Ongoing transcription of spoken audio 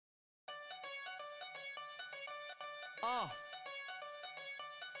Uh.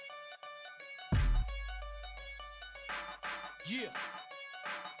 Yeah.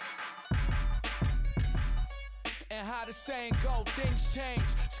 And how the saying go, things change.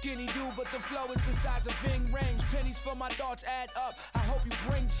 Skinny dude, but the flow is the size of Ving Rhames. Pennies for my thoughts add up, I hope you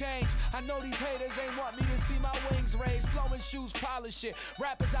bring change. I know these haters ain't want me to see my wings raised. Flowing shoes, polish it,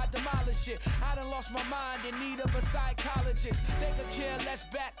 rappers I demolish it. I done lost my mind in need of a psychologist. They could care less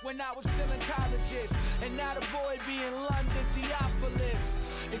back when I was still in colleges. And now the boy be in London, Theophilus.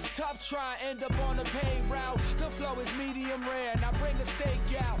 It's tough trying to end up on a paid route. The flow is medium rare, and I bring a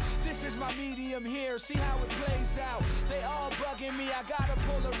steak out. This is my medium here, see how it plays out. They all bugging me, I gotta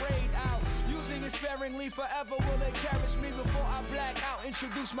pull a raid out. Using it sparingly, forever will they cherish me before I black out.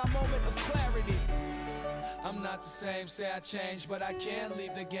 Introduce my moment of clarity. I'm not the same, say I changed, but I can't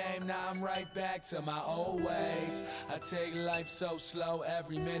leave the game. Now I'm right back to my old ways. I take life so slow,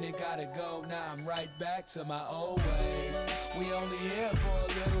 every minute gotta go. Now I'm right back to my old ways. We only here for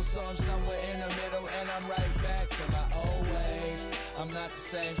a little, so I'm somewhere in the middle, and I'm right back to my old ways. I'm not the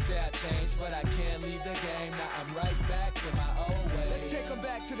same, say I changed, but I can't leave the game. Now I'm right back to my old ways. Let's take them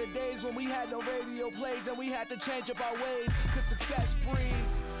back to the days when we had no radio plays, and we had to change up our ways, cause success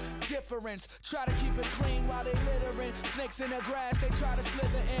breeds difference. Try to keep it clean while they littering. Snakes in the grass, they try to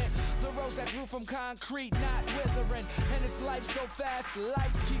slither in. The rose that grew from concrete, not withering. And it's life so fast, the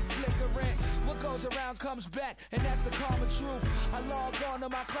lights keep flickering. What goes around comes back, and that's the karma truth. I log on to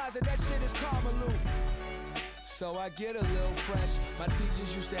my closet, that shit is karma loop. So I get a little fresh. My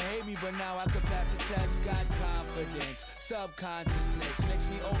teachers used to hate me, but now I could pass the test. Got confidence, subconsciousness makes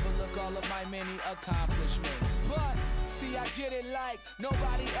me overlook all of my many accomplishments. But see, I get it like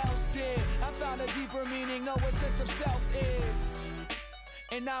nobody else did. I found a deeper meaning, know what sense of self is.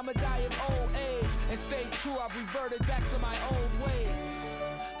 And I'ma die of old age and stay true, I've reverted back to my old ways.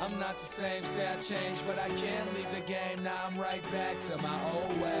 I'm not the same, say I changed, but I can't leave the game. Now I'm right back to my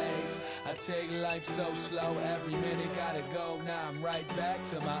old ways. I take life so slow, every minute gotta go. Now I'm right back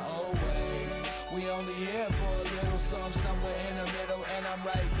to my old ways. We only here for a little, so I'm somewhere in the middle, and I'm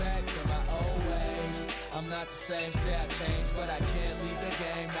right back to my old ways. I'm not the same, say I changed, but I can't leave the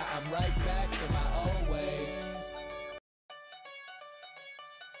game. Now I'm right back to my old ways.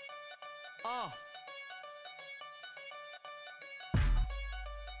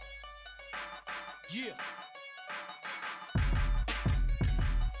 Yeah.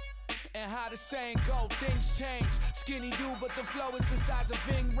 And how the saying go, things change. Skinny dude, but the flow is the size of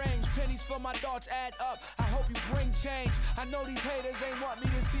Ving Rhames. Pennies for my thoughts add up, I hope you bring change. I know these haters ain't want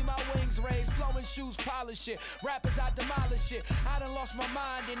me to see my wings raised. Flowing shoes, polish it, rappers I demolish it. I done lost my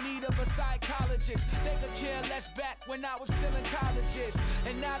mind in need of a psychologist. They could care less back when I was still in colleges.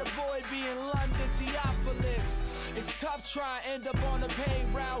 And now the boy be in London, Theophilus. It's tough trying to end up on a paid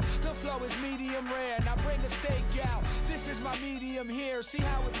route. The flow is medium rare, and I bring a steak out. This is my medium here, see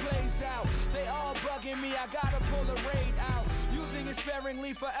how it plays out. They all bugging me, I gotta pull a raid out. Using it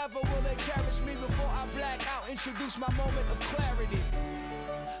sparingly, forever will they cherish me before I black out. Introduce my moment of clarity.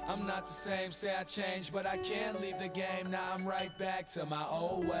 I'm not the same, say I changed, but I can't leave the game. Now I'm right back to my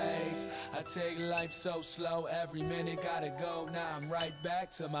old ways. I take life so slow, every minute gotta go. Now I'm right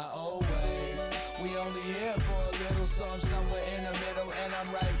back to my old ways. We only here for a little, so I'm somewhere in the middle, and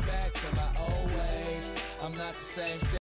I'm right back to my old ways. I'm not the same,